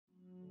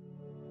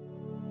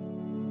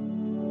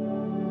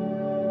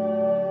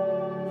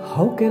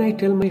How can I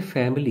tell my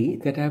family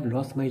that I have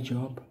lost my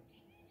job?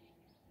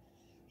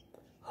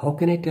 How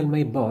can I tell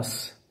my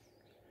boss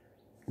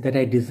that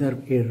I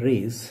deserve a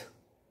raise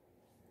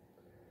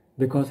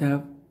because I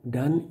have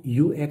done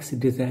UX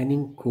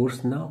designing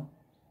course now?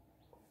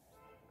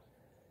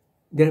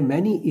 There are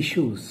many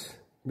issues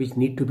which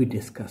need to be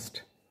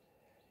discussed,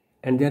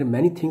 and there are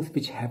many things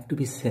which have to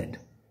be said,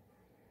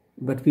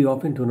 but we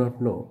often do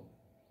not know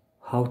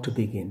how to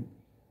begin,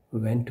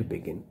 when to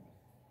begin.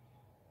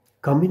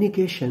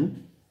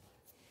 Communication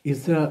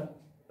is a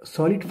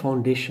solid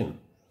foundation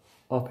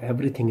of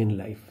everything in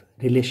life: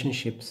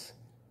 relationships,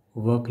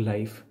 work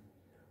life,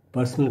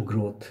 personal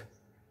growth,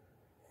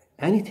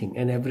 anything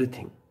and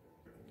everything.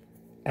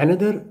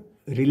 Another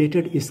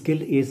related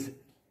skill is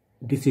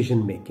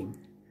decision making.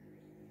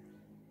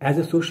 As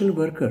a social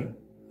worker,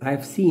 I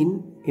have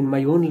seen in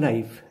my own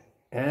life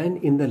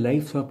and in the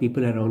lives of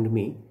people around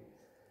me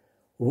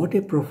what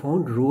a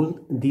profound role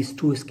these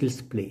two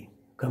skills play: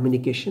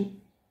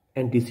 communication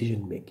and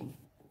decision making.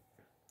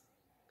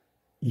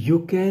 You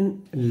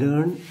can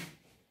learn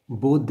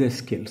both the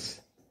skills,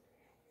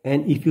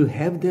 and if you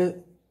have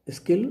the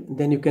skill,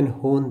 then you can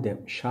hone them,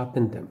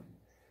 sharpen them.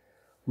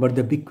 But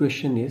the big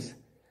question is,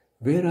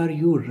 where are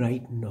you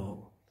right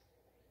now?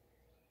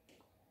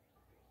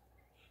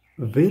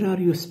 Where are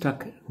you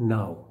stuck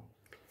now?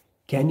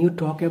 Can you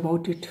talk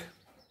about it?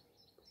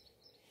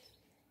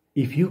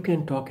 If you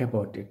can talk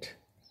about it,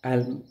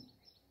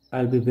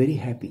 I'll be very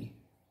happy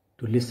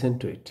to listen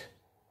to it.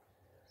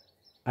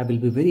 I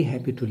will be very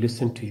happy to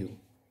listen to you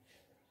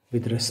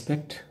with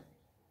respect,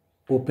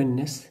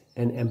 openness,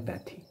 and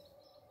empathy.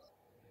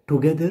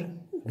 Together,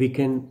 we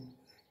can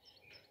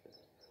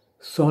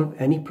solve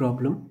any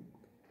problem,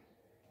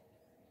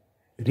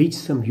 reach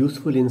some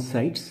useful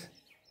insights,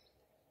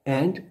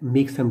 and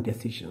make some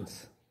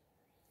decisions.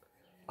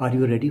 Are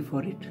you ready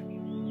for it?